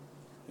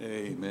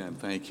Amen.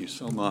 Thank you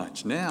so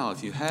much. Now,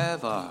 if you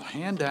have a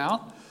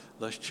handout,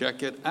 let's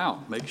check it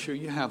out. Make sure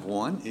you have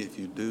one. If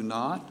you do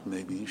not,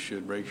 maybe you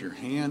should raise your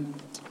hand.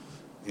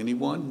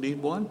 Anyone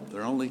need one?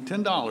 They're only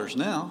 $10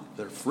 now.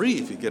 They're free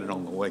if you get it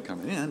on the way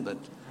coming in, but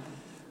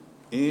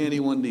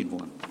anyone need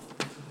one?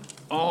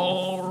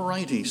 All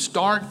righty.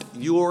 Start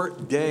your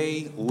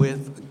day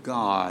with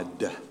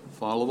God.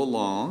 Follow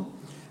along,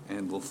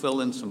 and we'll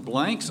fill in some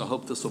blanks. I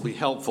hope this will be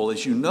helpful.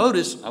 As you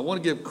notice, I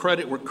want to give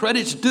credit where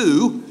credit's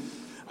due.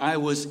 I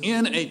was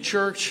in a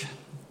church,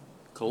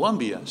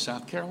 Columbia,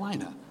 South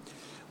Carolina.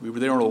 We were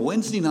there on a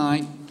Wednesday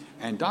night,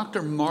 and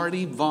Dr.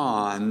 Marty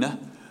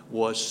Vaughn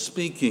was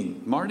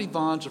speaking. Marty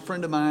Vaughn's a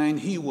friend of mine.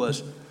 He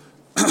was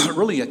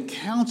really a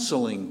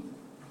counseling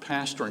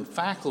pastor and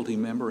faculty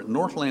member at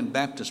Northland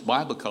Baptist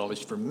Bible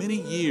College for many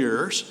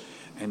years,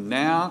 and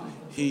now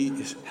he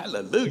is,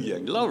 hallelujah,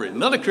 glory,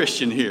 another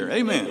Christian here.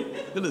 Amen.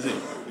 Good to see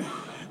you.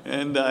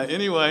 And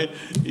anyway,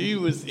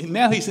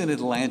 now he's in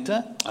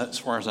Atlanta, as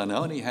far as I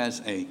know, and he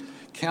has a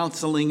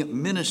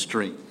counseling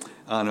ministry.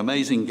 An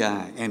amazing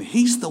guy. And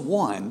he's the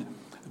one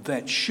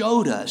that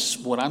showed us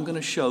what I'm going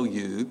to show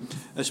you,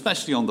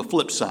 especially on the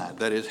flip side,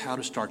 that is how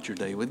to start your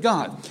day with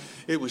God.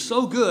 It was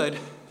so good,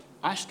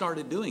 I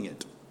started doing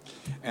it.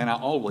 And I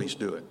always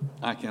do it.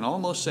 I can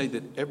almost say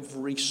that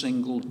every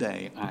single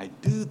day I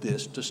do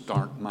this to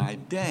start my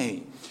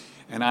day.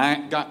 And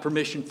I got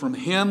permission from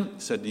him,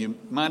 said, do you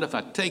mind if I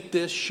take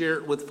this, share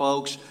it with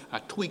folks? I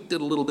tweaked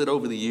it a little bit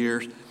over the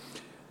years.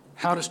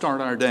 How to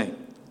start our day.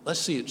 Let's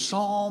see it.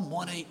 Psalm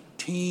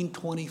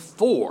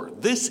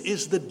 118:24. This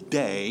is the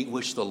day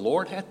which the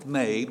Lord hath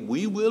made.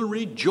 We will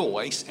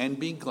rejoice and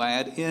be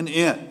glad in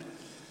it.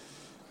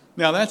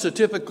 Now that's a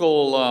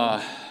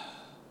typical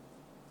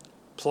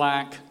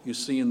plaque you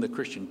see in the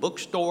Christian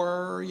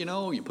bookstore.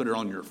 You put it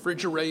on your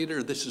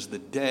refrigerator. This is the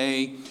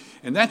day.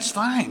 And that's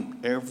fine.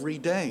 Every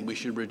day we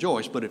should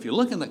rejoice. But if you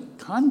look in the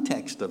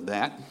context of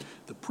that,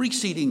 the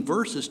preceding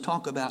verses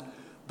talk about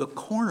the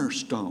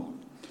cornerstone.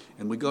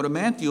 And we go to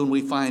Matthew and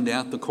we find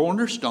out the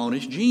cornerstone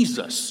is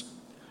Jesus.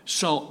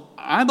 So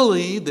I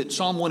believe that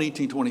Psalm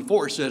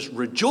 118:24 says,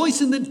 rejoice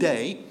in the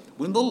day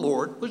when the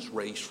Lord was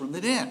raised from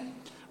the dead.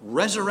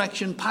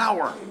 Resurrection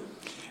power.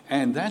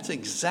 And that's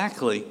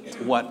exactly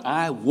what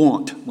I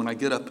want when I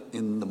get up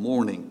in the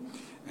morning.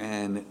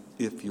 And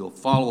if you'll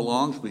follow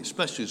along,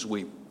 especially as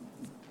we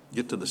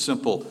get to the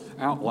simple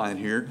outline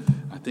here,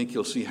 I think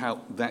you'll see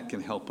how that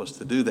can help us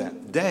to do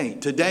that. Day.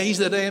 Today's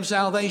the day of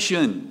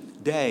salvation.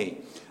 Day.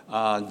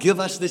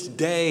 Give us this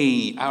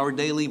day our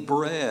daily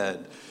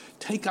bread.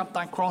 Take up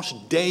thy cross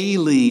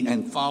daily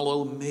and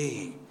follow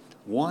me.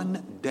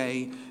 One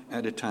day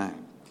at a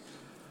time.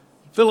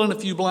 Fill in a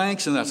few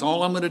blanks, and that's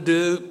all I'm going to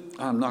do.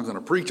 I'm not going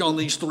to preach on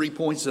these 3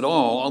 points at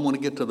all. I want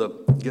to get to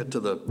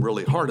the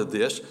really heart of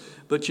this.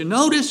 But you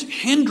notice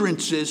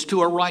hindrances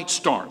to a right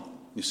start.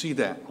 You see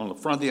that on the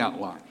front of the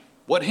outline.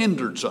 What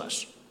hinders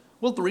us?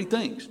 Well, 3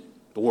 things.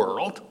 The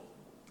world,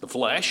 the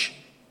flesh,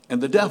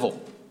 and the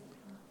devil.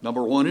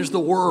 Number 1 is the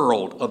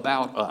world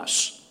about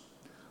us.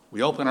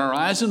 We open our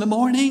eyes in the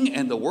morning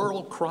and the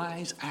world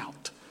cries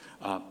out.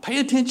 Pay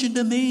attention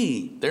to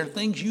me. There are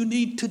things you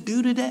need to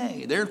do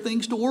today. There are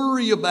things to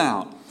worry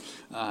about.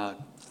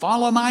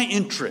 Follow my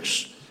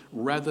interests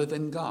rather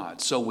than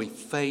God. So we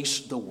face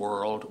the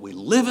world. We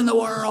live in the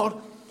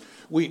world.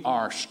 We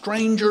are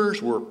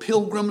strangers. We're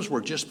pilgrims.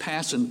 We're just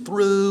passing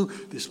through.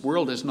 This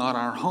world is not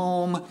our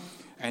home.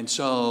 And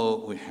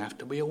so we have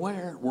to be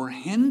aware we're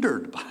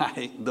hindered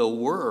by the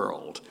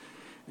world.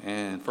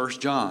 And 1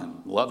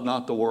 John, love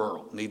not the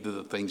world, neither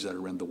the things that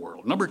are in the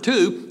world. Number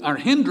 2, our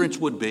hindrance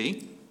would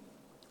be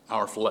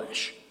our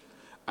flesh.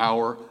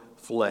 Our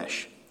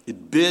flesh.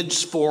 It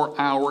bids for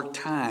our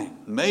time.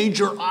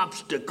 Major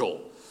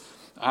obstacle.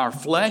 Our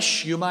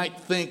flesh, you might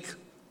think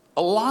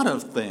a lot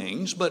of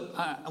things, but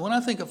when I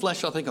think of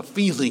flesh, I think of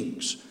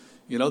feelings.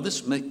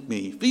 This make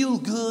me feel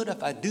good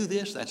if I do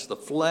this. That's the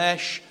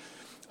flesh.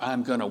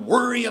 I'm going to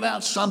worry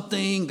about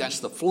something. That's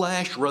the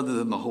flesh rather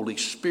than the Holy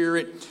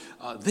Spirit.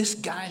 This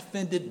guy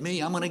offended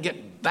me. I'm going to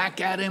get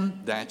back at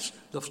him. That's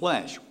the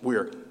flesh.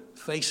 We're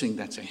facing,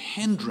 that's a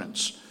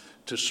hindrance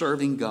to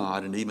serving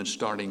God and even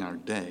starting our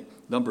day.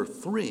 Number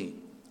 3,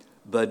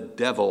 the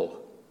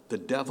devil. The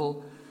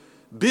devil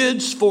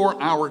bids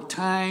for our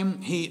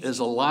time. He is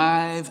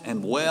alive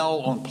and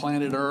well on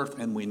planet Earth,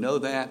 and we know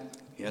that.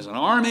 He has an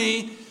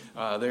army.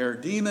 They're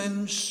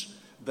demons.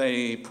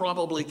 They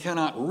probably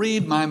cannot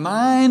read my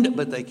mind,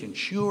 but they can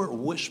sure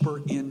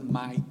whisper in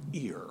my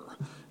ear,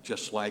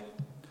 just like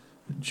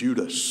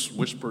Judas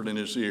whispered in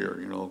his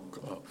ear,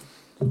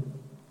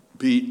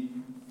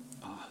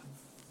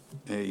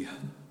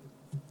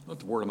 what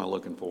the word am I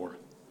looking for?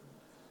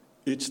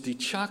 It's the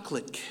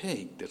chocolate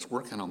cake that's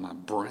working on my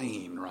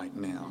brain right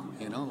now.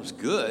 It's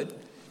good.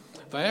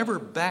 If I ever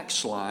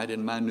backslide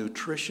in my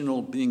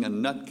nutritional being a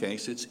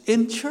nutcase, it's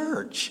in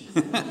church.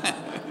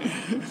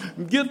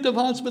 Gift of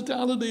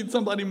hospitality.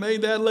 Somebody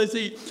made that. Let's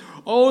eat.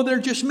 Oh, they're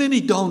just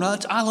mini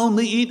donuts. I'll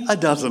only eat a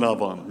dozen of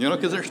them,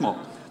 because they're small.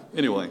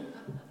 Anyway,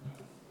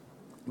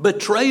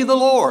 Betray the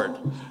Lord,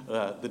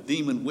 the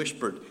demon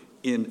whispered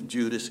in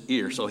Judas'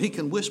 ear. So he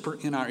can whisper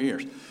in our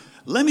ears.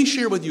 Let me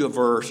share with you a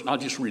verse. I'll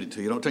just read it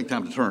to you. Don't take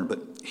time to turn. But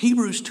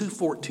Hebrews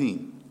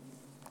 2:14.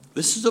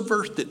 This is a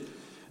verse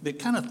that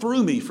kind of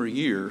threw me for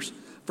years.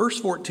 Verse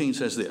 14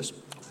 says this.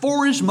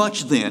 Forasmuch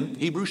then,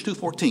 Hebrews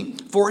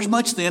 2:14,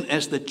 forasmuch then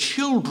as the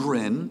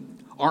children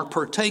are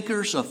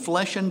partakers of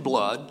flesh and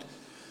blood.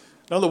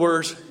 In other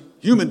words,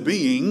 human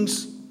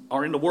beings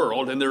are in the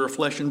world and they're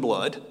flesh and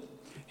blood.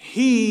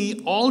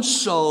 He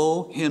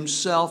also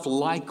himself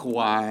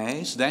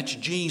likewise, that's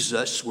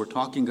Jesus, we're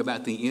talking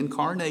about the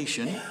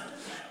incarnation,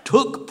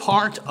 took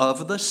part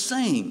of the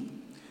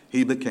same.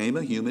 He became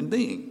a human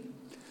being.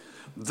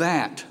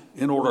 That,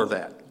 in order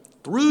that,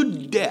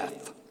 through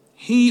death,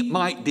 he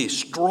might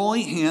destroy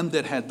him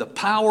that had the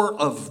power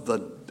of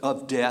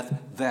death,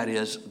 that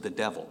is, the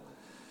devil.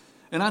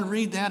 And I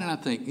read that and I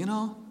think,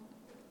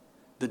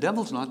 the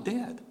devil's not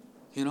dead.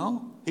 He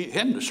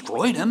hadn't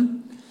destroyed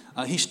him.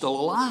 He's still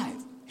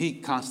alive. He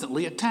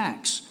constantly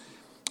attacks.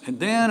 And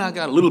then I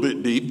got a little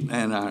bit deep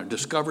and I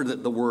discovered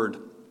that the word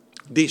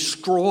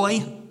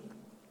destroy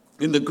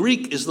in the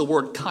Greek is the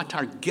word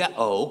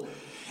katargeo,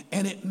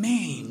 and it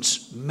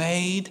means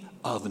made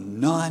of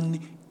none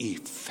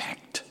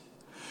effect.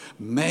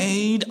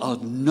 Made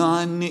of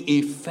none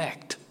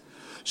effect.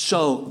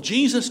 So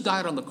Jesus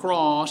died on the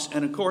cross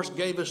and of course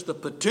gave us the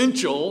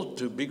potential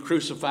to be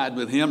crucified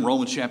with him,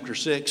 Romans chapter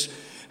 6.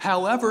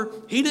 However,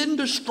 he didn't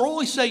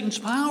destroy Satan's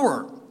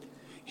power.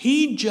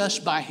 He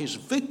just, by his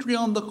victory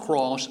on the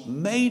cross,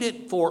 made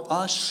it for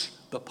us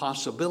the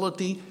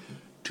possibility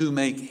to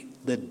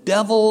make the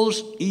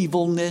devil's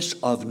evilness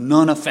of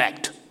none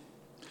effect.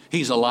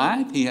 He's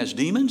alive, he has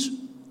demons,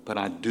 but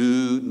I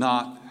do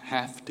not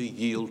have to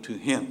yield to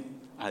him.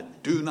 I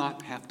do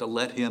not have to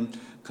let him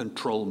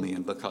control me.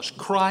 And because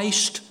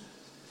Christ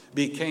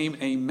became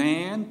a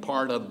man,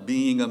 part of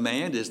being a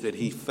man is that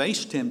he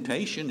faced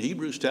temptation.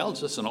 Hebrews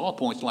tells us in all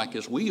points like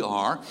as we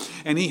are,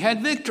 and he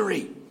had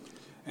victory.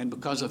 And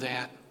because of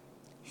that,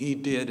 he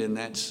did in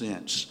that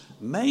sense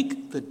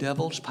make the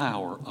devil's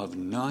power of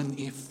none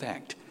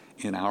effect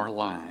in our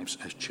lives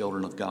as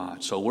children of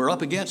God. So we're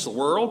up against the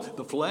world,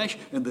 the flesh,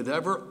 and the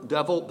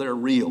devil, they're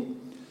real.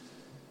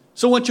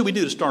 So what should we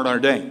do to start our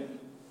day?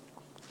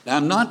 Now,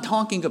 I'm not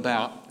talking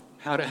about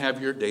how to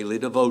have your daily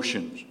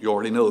devotions. You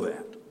already know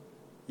that.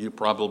 You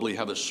probably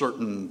have a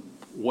certain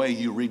way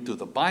you read through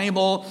the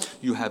Bible.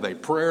 You have a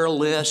prayer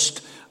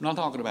list. I'm not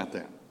talking about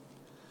that.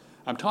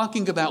 I'm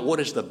talking about what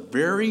is the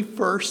very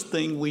first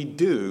thing we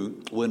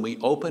do when we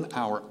open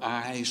our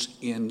eyes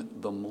in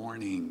the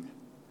morning.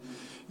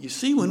 You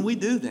see, when we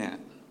do that,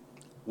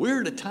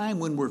 we're at a time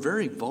when we're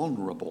very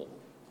vulnerable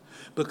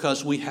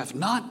because we have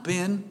not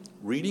been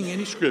reading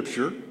any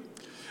scripture.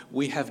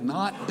 We have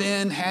not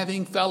been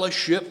having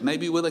fellowship,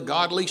 maybe with a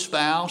godly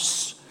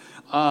spouse.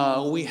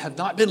 We have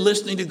not been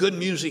listening to good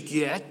music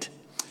yet.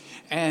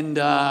 And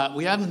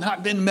we have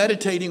not been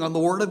meditating on the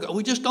Word of God.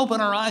 We just open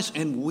our eyes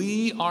and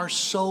we are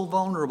so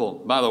vulnerable.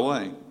 By the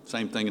way,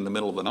 same thing in the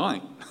middle of the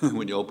night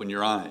when you open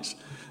your eyes.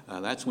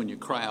 That's when you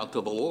cry out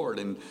to the Lord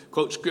and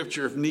quote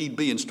scripture if need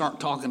be and start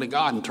talking to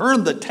God and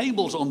turn the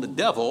tables on the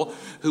devil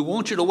who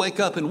wants you to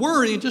wake up and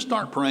worry and just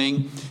start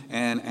praying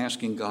and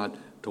asking God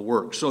to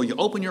work. So you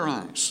open your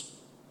eyes.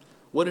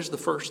 What is the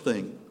first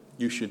thing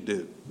you should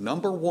do?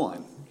 Number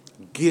one,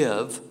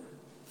 give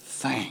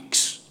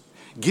thanks.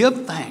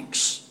 Give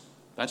thanks.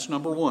 That's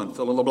number one,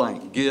 fill in the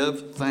blank.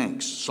 Give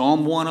thanks.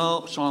 Psalm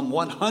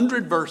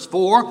 100, verse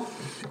 4,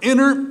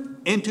 enter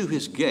into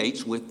his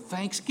gates with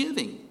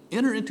thanksgiving.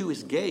 Enter into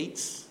his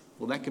gates.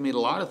 Well, that can mean a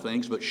lot of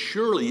things, but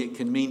surely it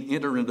can mean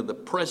enter into the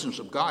presence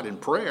of God in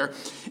prayer.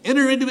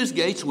 Enter into his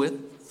gates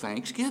with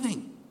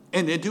thanksgiving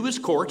and into his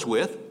courts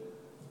with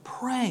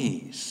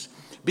praise.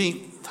 Be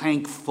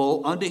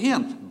thankful unto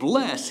him.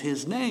 Bless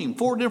his name.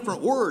 4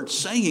 different words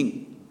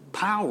saying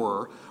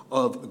power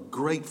of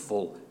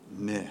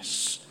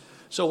gratefulness.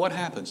 So what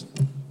happens?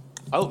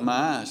 I open my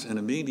eyes and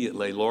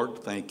immediately,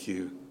 Lord, thank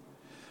you.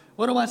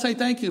 What do I say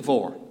thank you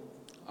for?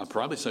 I'll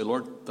probably say,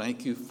 Lord,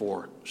 thank you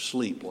for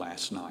sleep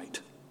last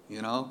night.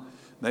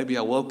 Maybe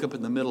I woke up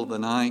in the middle of the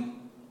night,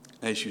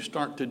 as you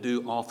start to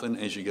do often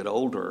as you get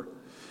older,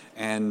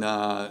 and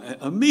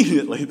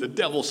immediately the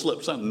devil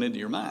slips something into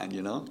your mind,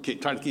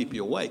 trying to keep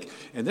you awake.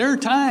 And there are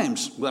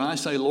times when I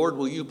say, Lord,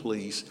 will you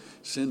please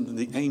send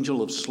the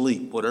angel of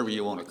sleep, whatever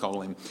you want to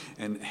call him,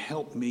 and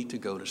help me to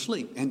go to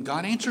sleep. And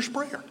God answers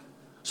prayer.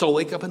 So I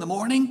wake up in the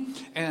morning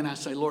and I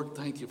say, Lord,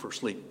 thank you for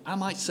sleep. I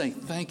might say,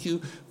 thank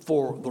you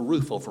for the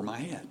roof over my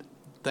head.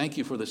 Thank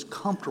you for this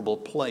comfortable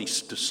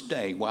place to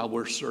stay while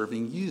we're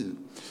serving you.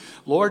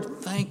 Lord,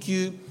 thank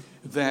you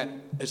that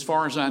as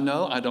far as I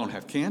know, I don't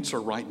have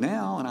cancer right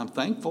now, and I'm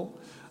thankful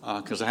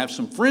because I have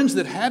some friends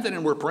that have it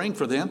and we're praying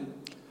for them.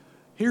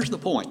 Here's the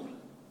point.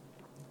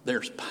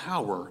 There's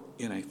power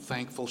in a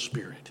thankful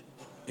spirit,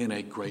 in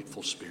a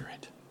grateful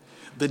spirit.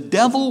 The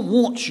devil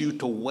wants you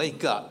to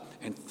wake up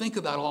and think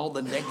about all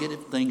the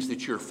negative things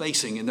that you're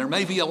facing, and there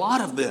may be a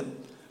lot of them.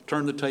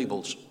 Turn the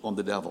tables on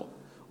the devil.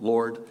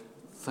 Lord,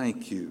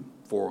 thank you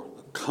for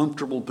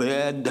comfortable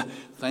bed.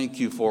 Thank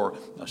you for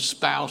a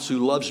spouse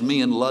who loves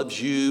me and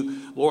loves you.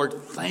 Lord,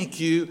 thank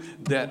you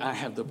that I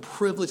have the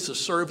privilege to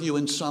serve you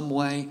in some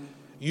way.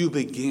 You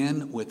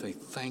begin with a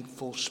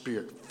thankful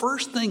spirit.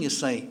 First thing is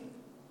say,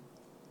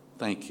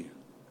 thank you.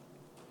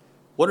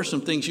 What are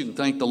some things you can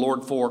thank the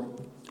Lord for?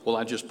 Well,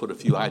 I just put a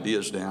few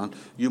ideas down.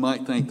 You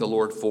might thank the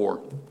Lord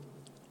for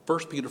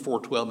 1 Peter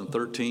 4:12 and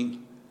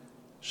 13,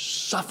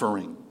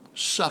 suffering.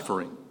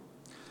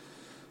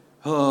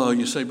 Oh,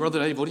 you say, Brother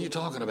Dave, what are you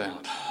talking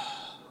about?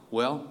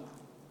 Well,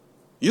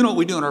 you know what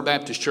we do in our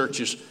Baptist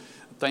churches?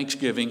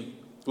 Thanksgiving,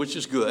 which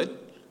is good.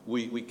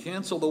 We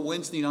cancel the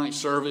Wednesday night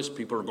service.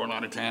 People are going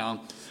out of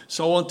town.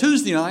 So on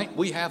Tuesday night,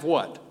 we have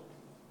what?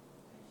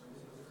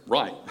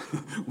 Right.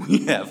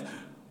 We have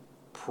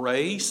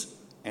praise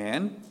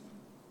and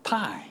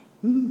pie.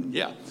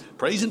 Yeah,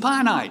 praise and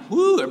pie night.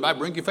 Woo, everybody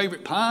bring your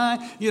favorite pie,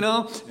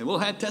 and we'll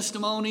have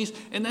testimonies,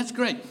 and that's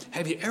great.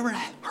 Have you ever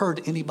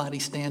heard anybody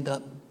stand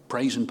up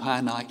praise and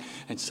pie night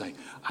and say,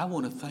 I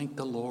want to thank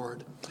the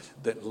Lord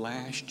that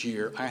last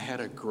year I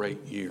had a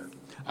great year.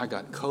 I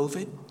got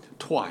COVID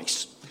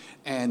twice.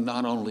 And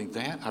not only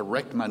that, I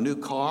wrecked my new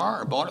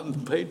car. I bought it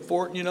and paid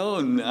for it, and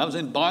I was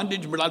in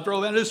bondage, but I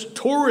drove out and just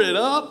tore it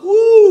up.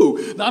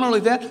 Woo! Not only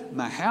that,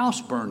 my house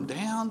burned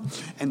down.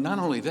 And not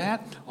only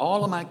that,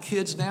 all of my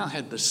kids now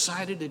had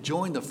decided to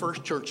join the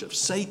First Church of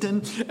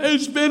Satan.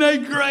 It's been a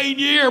great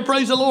year.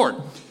 Praise the Lord.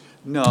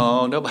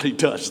 No, nobody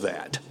does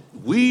that.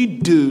 We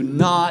do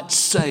not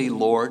say,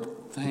 Lord,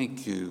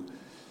 thank you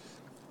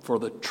for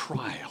the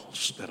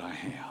trials that I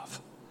have.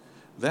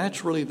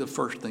 That's really the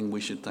first thing we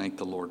should thank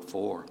the Lord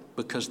for,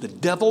 because the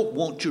devil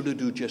wants you to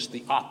do just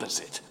the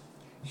opposite.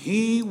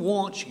 He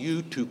wants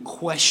you to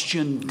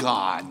question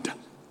God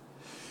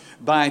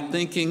by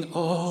thinking,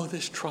 oh,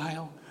 this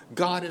trial,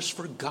 God has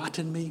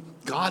forgotten me.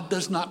 God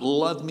does not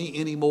love me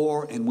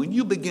anymore. And when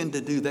you begin to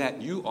do that,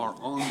 you are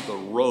on the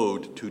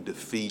road to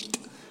defeat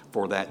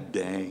for that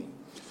day.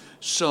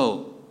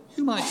 So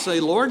you might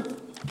say, Lord,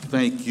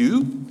 thank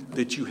you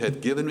that you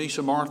have given me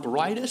some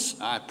arthritis.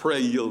 I pray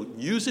you'll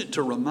use it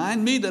to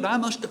remind me that I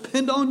must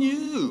depend on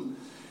you.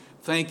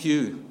 Thank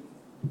you.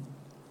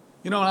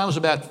 When I was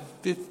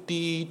about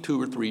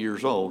 52 or 3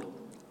 years old,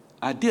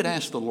 I did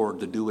ask the Lord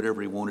to do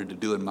whatever he wanted to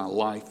do in my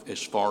life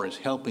as far as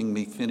helping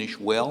me finish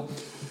well.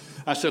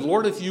 I said,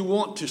 Lord, if you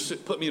want to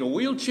put me in a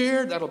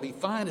wheelchair, that'll be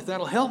fine. If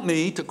that'll help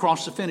me to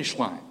cross the finish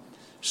line,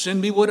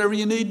 send me whatever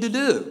you need to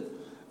do.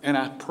 And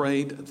I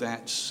prayed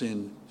that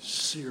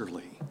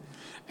sincerely.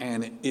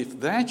 And if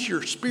that's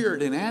your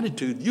spirit and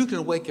attitude, you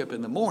can wake up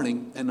in the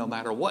morning and no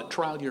matter what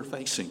trial you're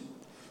facing,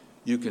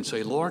 you can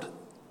say, Lord,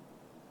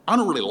 I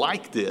don't really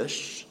like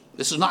this.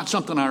 This is not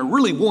something I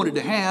really wanted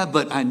to have,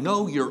 but I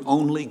know you're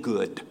only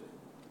good.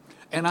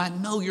 And I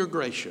know you're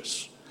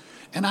gracious.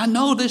 And I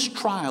know this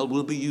trial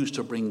will be used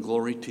to bring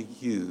glory to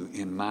you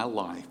in my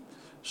life.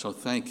 So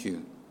thank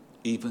you,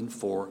 even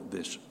for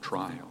this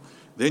trial.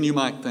 Then you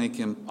might thank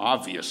him,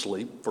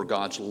 obviously, for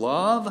God's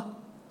love.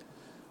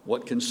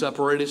 What can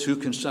separate us? Who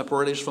can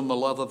separate us from the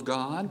love of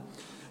God?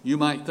 You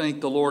might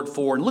thank the Lord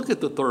for, and look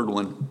at the third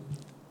one,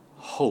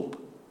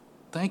 hope.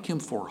 Thank him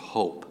for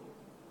hope.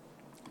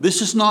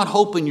 This is not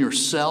hope in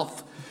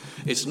yourself.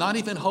 It's not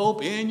even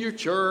hope in your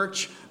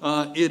church.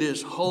 It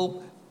is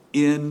hope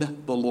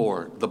in the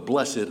Lord, the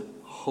blessed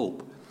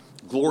hope,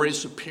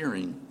 glorious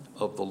appearing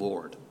of the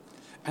Lord.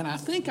 And I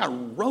think I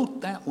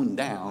wrote that one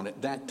down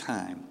at that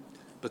time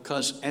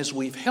because as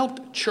we've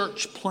helped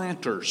church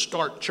planters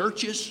start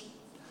churches,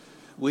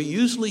 we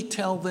usually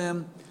tell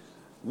them,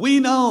 we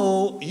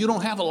know you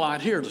don't have a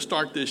lot here to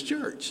start this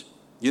church.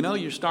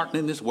 You're starting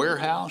in this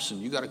warehouse and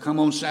you got to come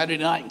on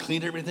Saturday night and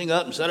clean everything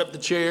up and set up the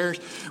chairs.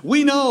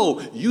 We know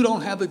you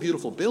don't have a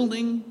beautiful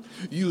building.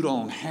 You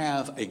don't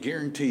have a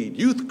guaranteed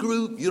youth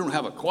group. You don't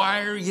have a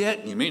choir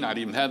yet. You may not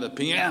even have a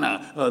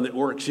piano that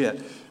works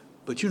yet.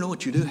 But you know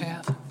what you do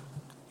have?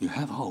 You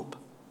have hope.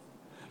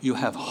 You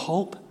have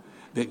hope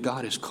that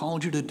God has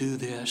called you to do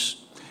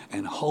this,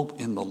 and hope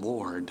in the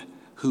Lord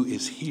who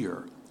is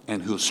here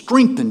and who will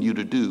strengthen you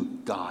to do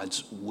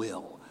God's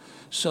will.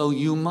 So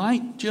you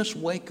might just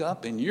wake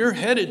up and you're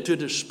headed to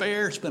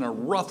despair. It's been a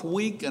rough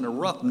week and a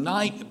rough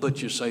night,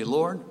 but you say,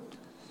 Lord,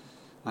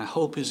 my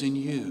hope is in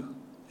you.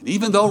 And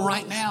even though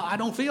right now I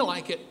don't feel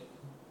like it,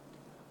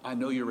 I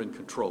know you're in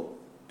control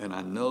and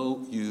I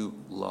know you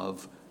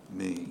love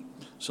me.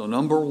 So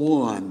number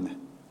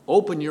one,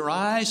 open your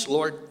eyes.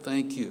 Lord,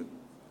 thank you.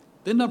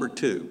 Then number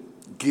two,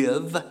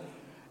 give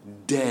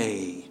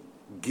day.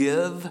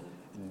 Give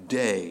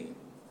day.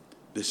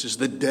 This is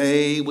the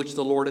day which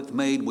the Lord hath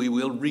made. We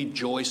will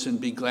rejoice and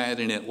be glad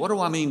in it. What do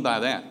I mean by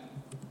that?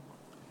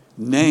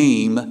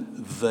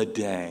 Name the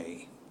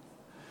day.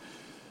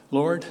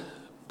 Lord,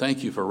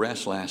 thank you for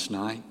rest last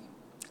night.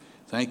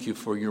 Thank you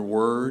for your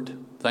word.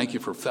 Thank you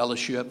for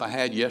fellowship I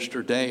had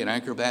yesterday at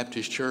Anchor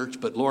Baptist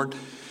Church. But Lord,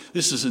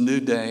 this is a new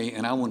day,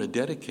 and I want to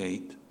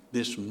dedicate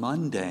this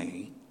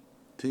Monday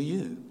to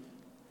you.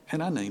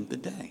 And I named the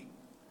day.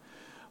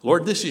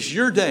 Lord, this is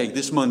your day,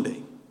 this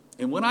Monday.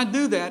 And when I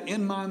do that,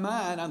 in my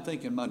mind, I'm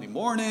thinking Monday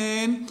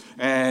morning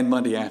and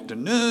Monday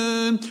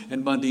afternoon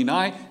and Monday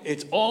night.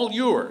 It's all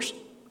yours.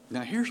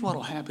 Now, here's what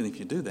will happen if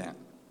you do that.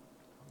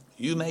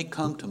 You may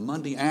come to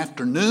Monday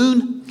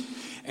afternoon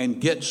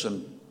and get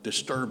some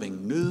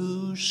disturbing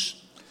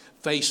news,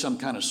 face some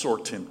kind of sore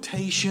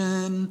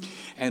temptation,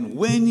 and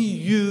when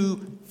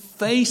you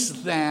face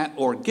that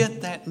or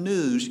get that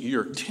news,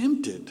 you're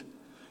tempted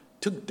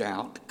to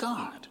doubt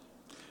God.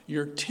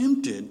 You're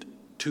tempted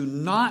to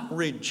not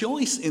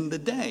rejoice in the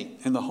day,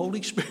 and the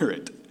Holy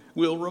Spirit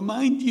will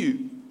remind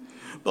you.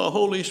 The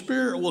Holy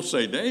Spirit will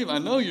say, Dave, I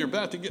know you're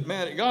about to get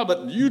mad at God,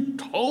 but you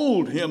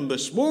told him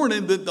this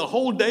morning that the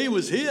whole day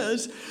was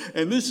his,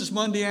 and this is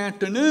Monday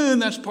afternoon.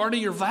 That's part of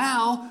your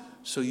vow.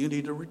 So you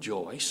need to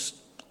rejoice,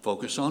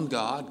 focus on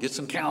God, get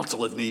some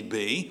counsel if need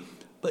be.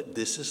 But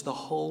this is the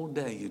whole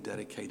day you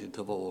dedicated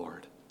to the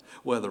Lord,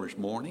 whether it's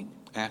morning,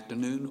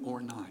 afternoon, or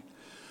night.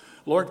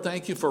 Lord,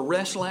 thank you for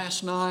rest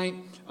last night.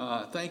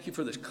 Thank you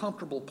for this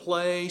comfortable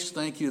place.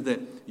 Thank you that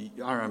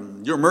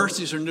your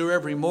mercies are new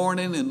every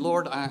morning. And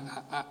Lord,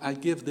 I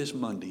give this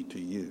Monday to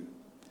you.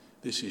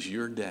 This is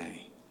your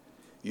day.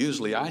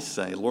 Usually I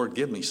say, Lord,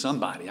 give me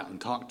somebody I can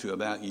talk to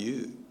about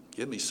you.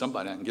 Give me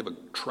somebody I can give a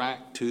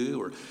tract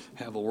to or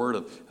have a word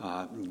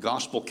of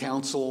gospel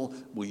counsel.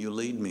 Will you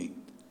lead me?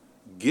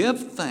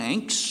 Give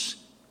thanks,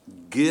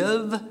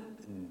 give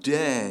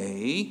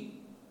day.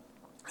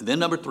 And then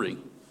number 3.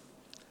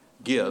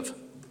 Give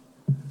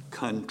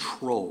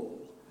control.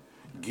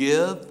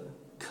 Give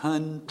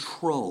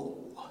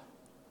control.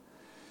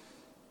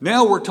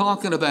 Now we're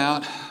talking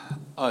about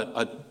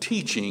a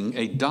teaching,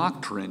 a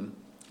doctrine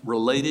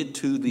related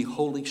to the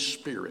Holy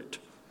Spirit.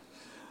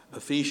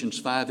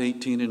 Ephesians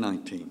 5:18 and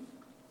 19.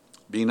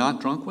 Be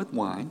not drunk with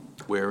wine,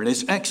 wherein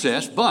is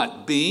excess,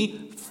 but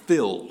be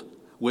filled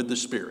with the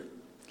Spirit.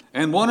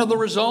 And one of the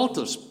results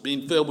of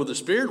being filled with the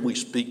Spirit, we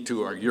speak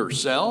to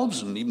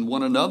yourselves and even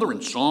one another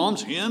in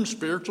psalms, hymns,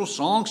 spiritual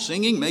songs,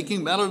 singing,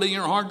 making melody in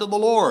your heart to the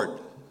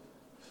Lord.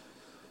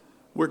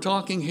 We're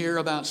talking here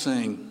about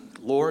saying,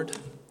 Lord,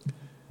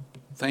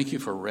 thank you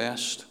for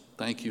rest.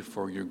 Thank you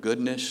for your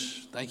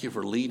goodness. Thank you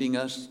for leading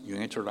us. You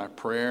answered our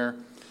prayer.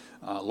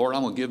 Lord,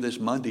 I'm going to give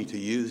this Monday to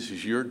you. This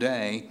is your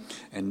day.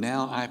 And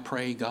now I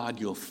pray, God,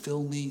 you'll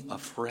fill me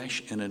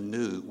afresh and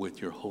anew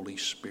with your Holy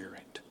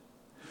Spirit.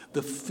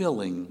 The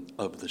filling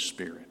of the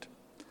Spirit.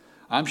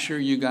 I'm sure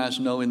you guys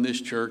know in this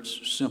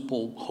church,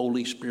 simple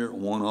Holy Spirit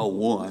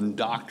 101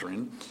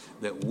 doctrine,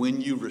 that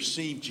when you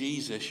receive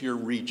Jesus, you're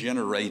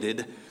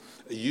regenerated.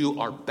 You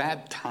are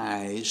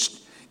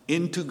baptized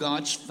into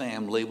God's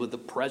family with the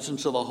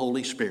presence of the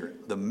Holy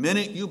Spirit. The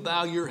minute you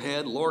bow your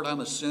head, Lord,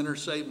 I'm a sinner,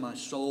 save my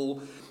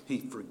soul. He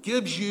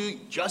forgives you,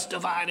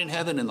 justified in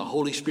heaven, and the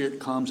Holy Spirit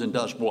comes and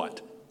does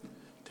what?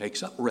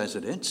 Takes up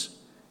residence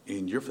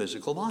in your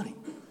physical body.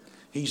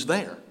 He's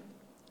there.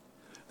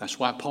 That's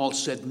why Paul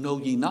said, know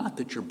ye not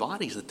that your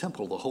body is the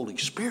temple of the Holy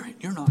Spirit.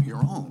 You're not your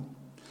own.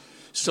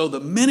 So the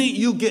minute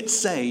you get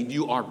saved,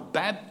 you are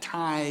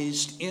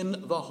baptized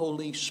in the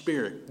Holy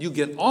Spirit. You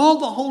get all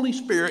the Holy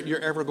Spirit you're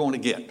ever going to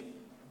get.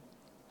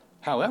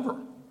 However,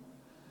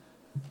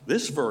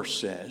 this verse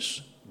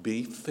says,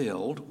 be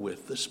filled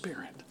with the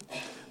Spirit.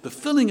 The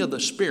filling of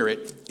the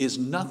Spirit is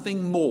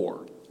nothing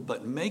more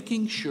but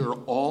making sure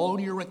all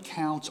your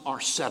accounts are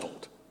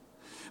settled.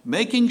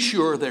 Making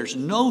sure there's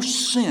no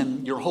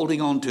sin you're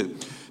holding on to.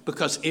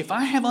 Because if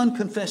I have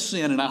unconfessed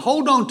sin and I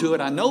hold on to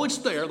it, I know it's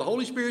there, the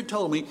Holy Spirit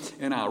told me,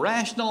 and I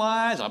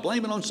rationalize, I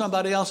blame it on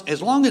somebody else,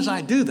 as long as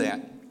I do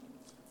that,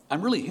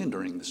 I'm really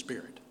hindering the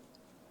Spirit.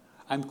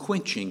 I'm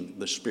quenching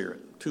the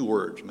Spirit. 2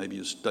 words, maybe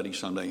you study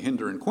someday,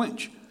 hinder and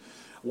quench.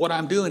 What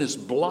I'm doing is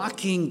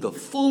blocking the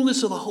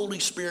fullness of the Holy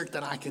Spirit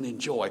that I can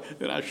enjoy.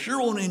 And I sure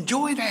want to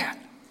enjoy that.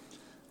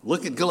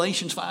 Look at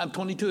Galatians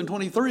 5:22 and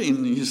 23,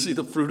 and you see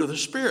the fruit of the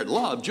Spirit.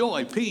 Love,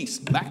 joy, peace,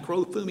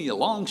 macrothumia,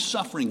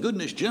 long-suffering,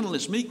 goodness,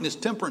 gentleness, meekness,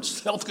 temperance,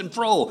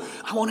 self-control.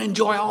 I want to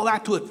enjoy all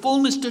that to its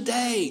fullness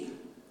today.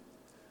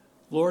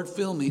 Lord,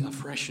 fill me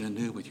afresh and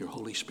anew with your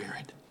Holy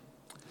Spirit.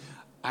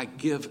 I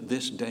give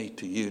this day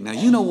to you. Now,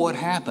 you know what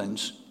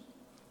happens,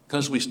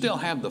 because we still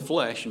have the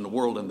flesh and the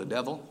world and the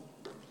devil.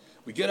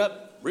 We get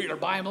up, read our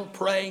Bible,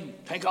 pray,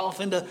 take off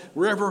into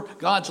wherever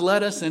God's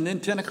led us, and then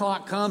 10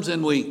 o'clock comes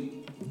and we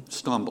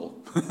stumble.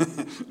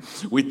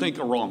 We think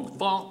a wrong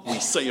thought. We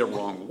say a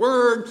wrong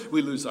word.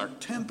 We lose our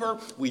temper.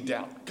 We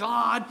doubt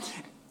God.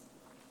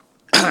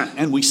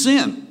 And we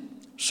sin.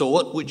 So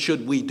what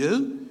should we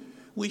do?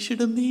 We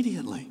should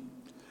immediately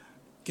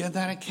get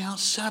that account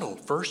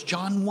settled. 1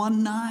 John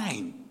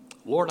 1:9.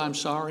 Lord, I'm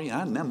sorry.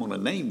 I'm going to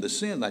name the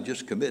sin I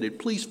just committed.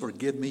 Please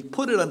forgive me.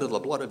 Put it under the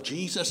blood of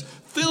Jesus.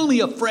 Fill me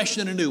afresh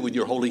and anew with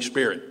your Holy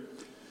Spirit.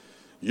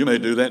 You may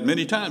do that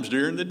many times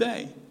during the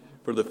day.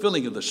 For the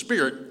filling of the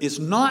Spirit is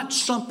not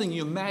something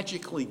you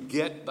magically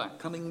get by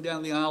coming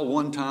down the aisle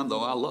one time,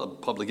 though I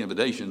love public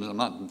invitations. I'm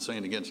not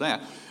saying against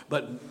that.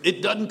 But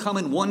it doesn't come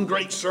in one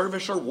great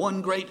service or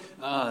one great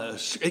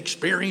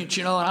experience,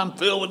 and I'm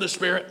filled with the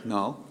Spirit.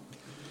 No.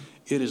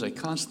 It is a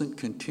constant,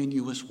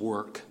 continuous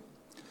work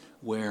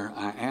where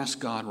I ask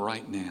God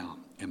right now,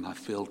 am I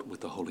filled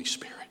with the Holy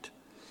Spirit?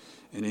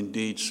 And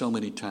indeed, so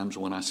many times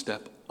when I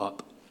step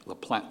up the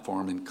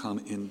platform and come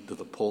into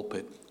the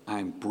pulpit,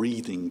 I'm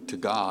breathing to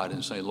God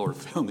and say, Lord,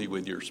 fill me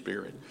with your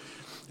Spirit.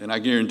 And I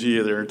guarantee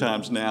you there are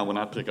times now when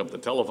I pick up the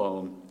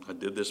telephone, I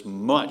did this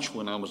much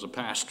when I was a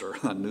pastor.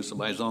 I knew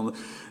somebody's on,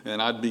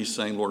 and I'd be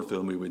saying, Lord,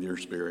 fill me with your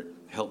Spirit.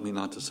 Help me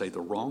not to say the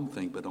wrong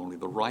thing, but only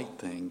the right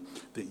thing,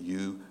 that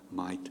you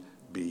might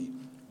be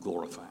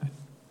glorified.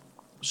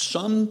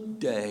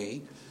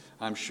 Someday,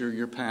 I'm sure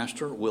your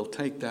pastor will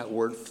take that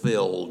word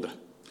filled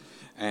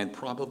and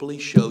probably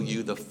show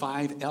you the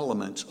 5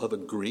 elements of a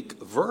Greek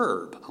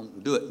verb. I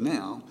won't do it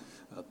now.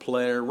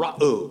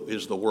 Plerao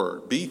is the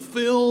word. Be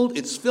filled,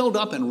 it's filled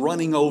up and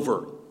running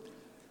over.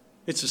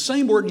 It's the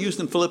same word used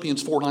in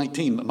Philippians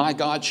 4:19. My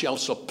God shall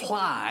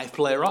supply,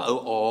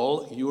 plerao,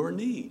 all your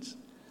needs.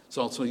 It's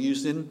also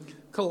used in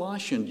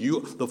Colossians.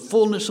 The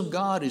fullness of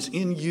God is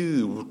in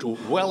you,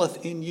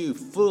 dwelleth in you,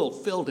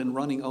 filled and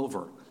running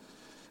over.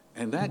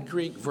 And that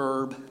Greek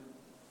verb,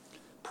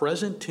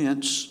 present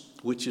tense,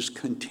 which is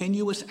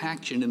continuous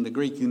action in the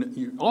Greek,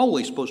 you're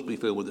always supposed to be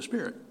filled with the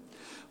Spirit.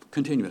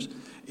 Continuous.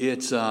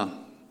 It's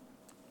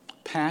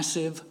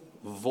passive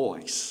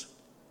voice.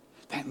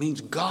 That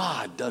means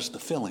God does the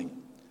filling.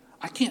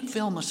 I can't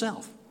fill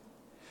myself.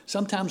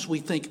 Sometimes we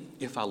think,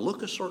 if I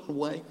look a certain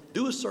way,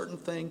 do a certain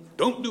thing,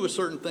 don't do a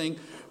certain thing,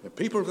 that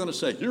people are going to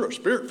say, you're a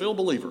Spirit-filled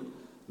believer.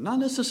 Not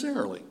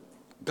necessarily.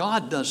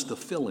 God does the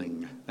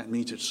filling. That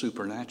means it's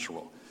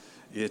supernatural.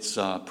 It's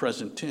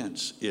present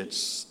tense.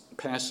 It's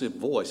passive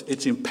voice.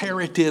 It's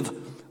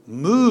imperative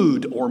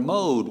mood or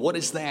mode. What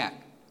is that?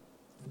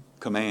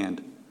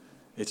 Command.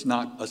 It's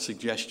not a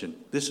suggestion.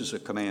 This is a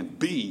command.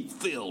 Be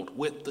filled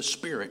with the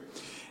Spirit.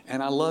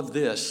 And I love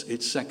this.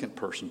 It's second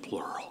person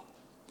plural.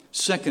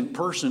 Second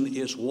person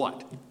is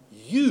what?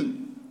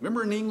 You.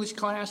 Remember in English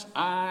class?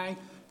 I,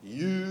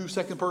 you,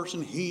 second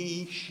person,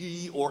 he,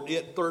 she, or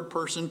it, third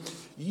person.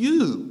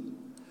 You.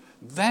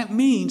 That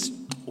means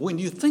when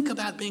you think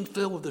about being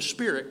filled with the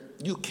Spirit,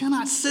 you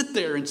cannot sit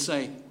there and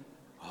say,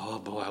 oh,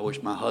 boy, I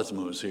wish my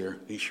husband was here.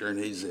 He sure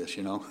needs this,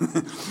 you know.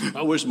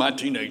 I wish my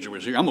teenager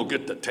was here. I'm going to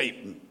get the tape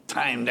and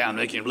tie him down,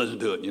 make him listen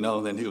to it, you know,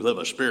 and then he'll live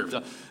a spirit.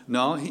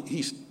 No,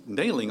 he's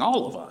nailing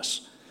all of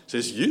us. It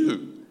says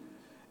you.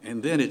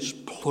 And then it's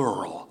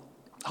plural.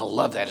 I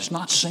love that. It's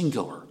not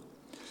singular.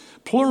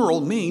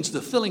 Plural means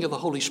the filling of the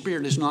Holy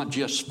Spirit is not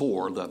just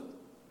for the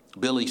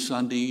Billy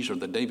Sundays or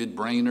the David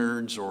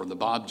Brainards or the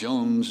Bob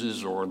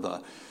Joneses or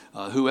the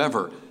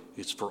whoever.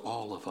 It's for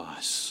all of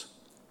us.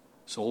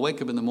 So we'll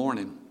wake up in the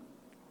morning.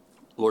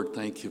 Lord,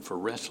 thank you for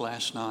rest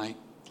last night.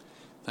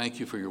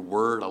 Thank you for your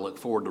word. I look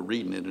forward to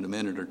reading it in a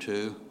minute or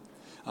two.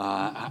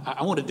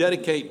 I want to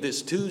dedicate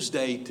this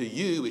Tuesday to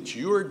you. It's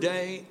your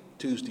day,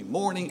 Tuesday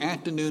morning,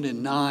 afternoon,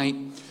 and night.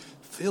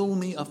 Fill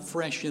me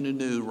afresh and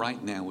anew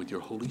right now with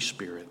your Holy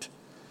Spirit.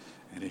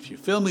 And if you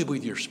fill me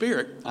with your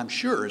Spirit, I'm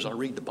sure as I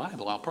read the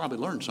Bible, I'll probably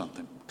learn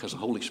something because the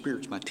Holy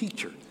Spirit's my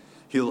teacher.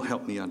 He'll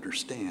help me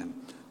understand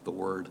the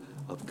Word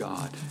of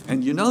God.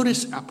 And you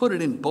notice I put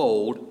it in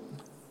bold,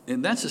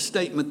 and that's a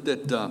statement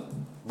that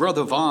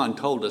Brother Vaughn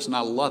told us, and I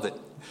love it.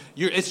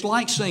 It's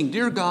like saying,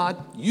 dear God,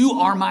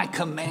 you are my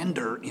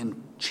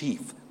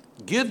commander-in-chief.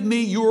 Give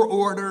me your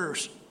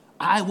orders.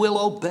 I will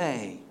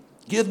obey.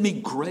 Give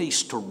me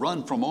grace to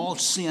run from all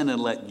sin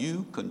and let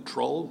you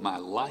control my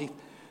life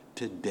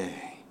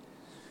today.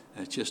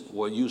 It's just,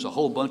 we'll use a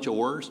whole bunch of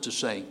words to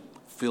say,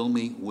 fill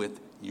me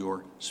with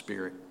your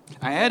Spirit.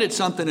 I added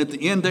something at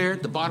the end there,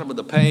 at the bottom of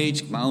the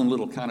page, my own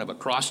little kind of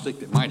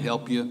acrostic that might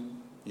help you.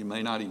 You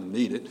may not even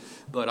need it,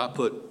 but I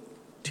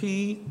put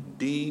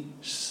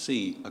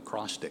TDC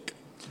acrostic.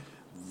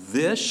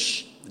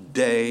 This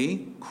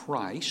day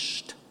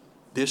Christ,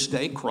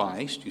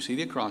 you see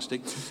the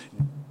acrostic.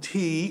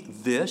 T,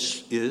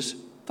 this is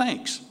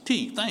thanks.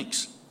 T,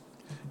 thanks.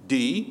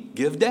 D,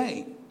 give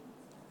day.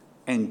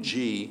 And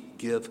G,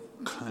 give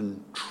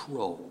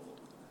control.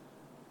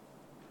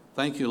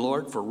 Thank you,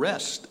 Lord, for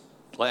rest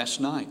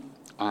last night.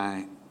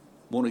 I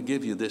want to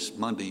give you this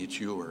Monday. It's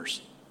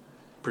yours.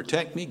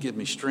 Protect me, give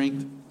me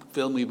strength,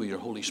 fill me with your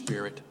Holy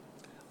Spirit.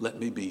 Let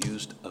me be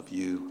used of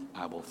you.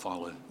 I will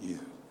follow you.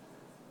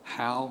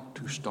 How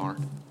to start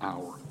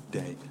our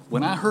day.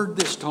 When I heard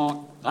this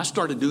talk, I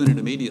started doing it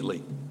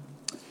immediately.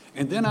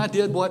 And then I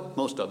did what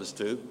most of us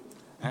do.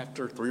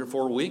 After 3 or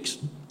 4 weeks,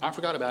 I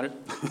forgot about it.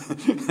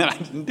 And I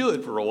didn't do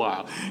it for a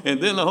while.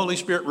 And then the Holy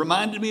Spirit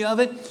reminded me of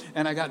it,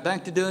 and I got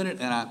back to doing it,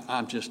 and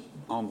I'm just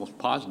almost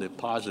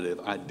positive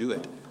I do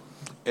it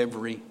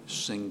every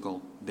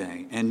single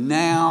day. And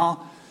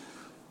now,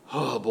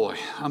 oh boy,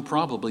 I'm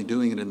probably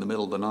doing it in the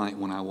middle of the night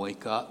when I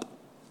wake up,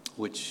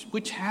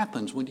 which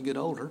happens when you get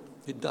older.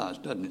 It does,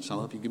 doesn't it? Some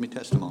of you give me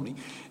testimony.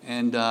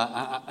 And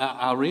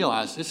I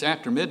realize it's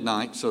after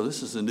midnight, so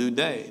this is a new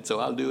day, so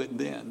I'll do it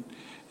then.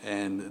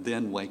 And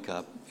then wake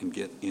up and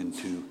get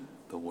into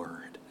the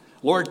Word.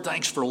 Lord,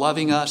 thanks for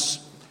loving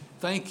us.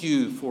 Thank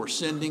you for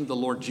sending the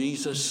Lord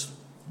Jesus.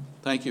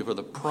 Thank you for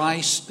the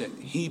price that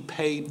he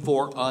paid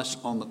for us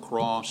on the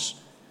cross.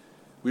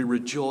 We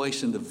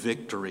rejoice in the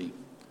victory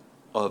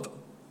of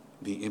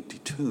the empty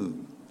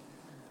tomb.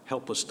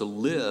 Help us to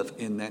live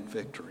in that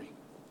victory.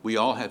 We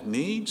all have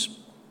needs.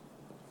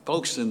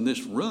 Folks in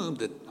this room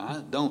that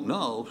I don't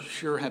know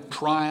sure have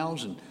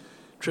trials and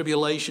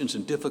tribulations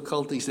and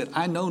difficulties that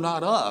I know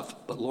not of,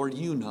 but Lord,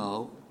 you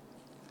know.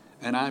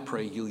 And I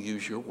pray you'll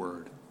use your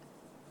word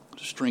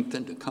to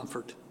strengthen, to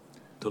comfort,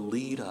 to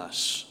lead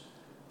us.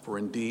 For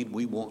indeed,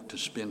 we want to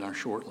spend our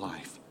short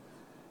life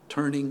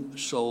turning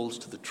souls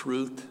to the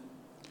truth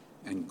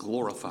and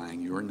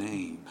glorifying your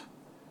name.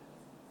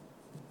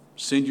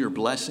 Send your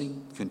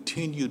blessing,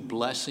 continued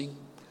blessing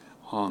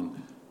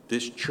on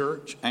this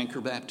church,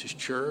 Anchor Baptist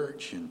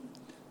Church, and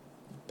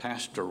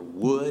Pastor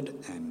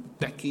Wood and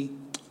Becky.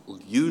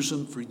 Use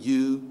them for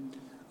you.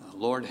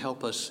 Lord,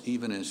 help us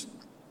even as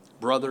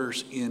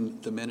brothers in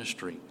the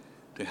ministry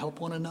to help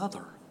one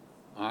another.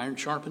 Iron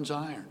sharpens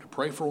iron, to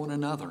pray for one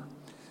another.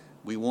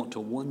 We want to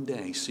one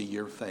day see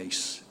your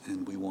face,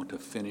 and we want to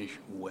finish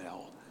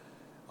well.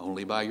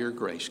 Only by your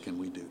grace can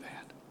we do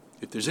that.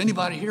 If there's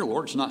anybody here,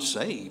 Lord, that's not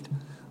saved,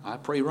 I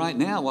pray right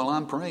now while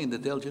I'm praying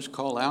that they'll just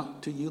call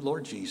out to you,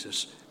 Lord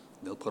Jesus.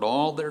 They'll put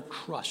all their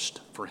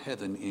trust for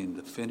heaven in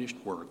the finished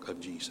work of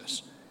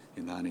Jesus.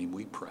 In thy name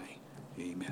we pray. Amen.